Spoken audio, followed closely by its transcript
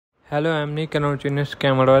Hello, I'm Nick and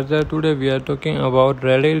Scam Advisor. Today we are talking about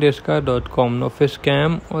Readydishca.com. No fish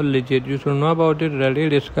scam or legit. You should know about it.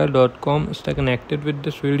 Readydishca.com. Stay connected with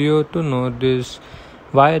this video to know this.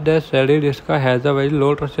 Why does Readydishca has a very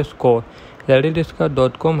low trust score?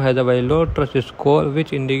 Readydishca.com has a very low trust score,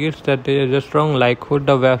 which indicates that there is a strong likelihood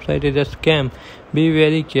the website is a scam. Be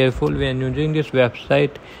very careful when using this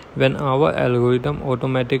website. When our algorithm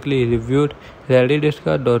automatically reviewed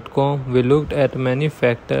Readydishca.com, we looked at many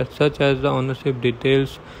factors such as the ownership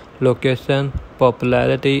details, location,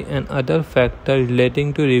 popularity, and other factors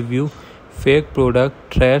relating to review, fake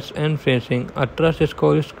product, threats, and phishing. A trust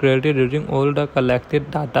score is created using all the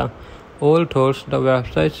collected data. Although the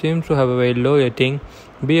website seems to have a very low rating,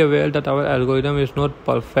 be aware that our algorithm is not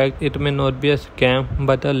perfect. It may not be a scam,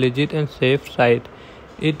 but a legit and safe site.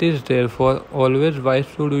 It is therefore always wise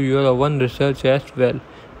to do your own research as well.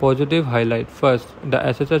 Positive highlight. First, the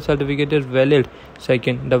SSL certificate is valid.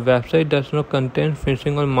 Second, the website does not contain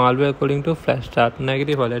phishing or malware according to Flashstart.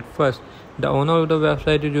 Negative highlight. First, the owner of the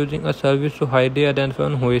website is using a service to hide the identity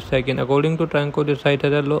of who is. Second, according to Tranco, the site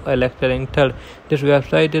has a low Alexa rank. Third, this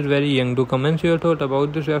website is very young. Do comment your thought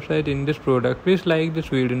about this website in this product. Please like this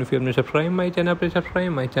video, and if you have not subscribed my channel, please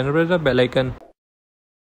subscribe my channel. Press the bell icon.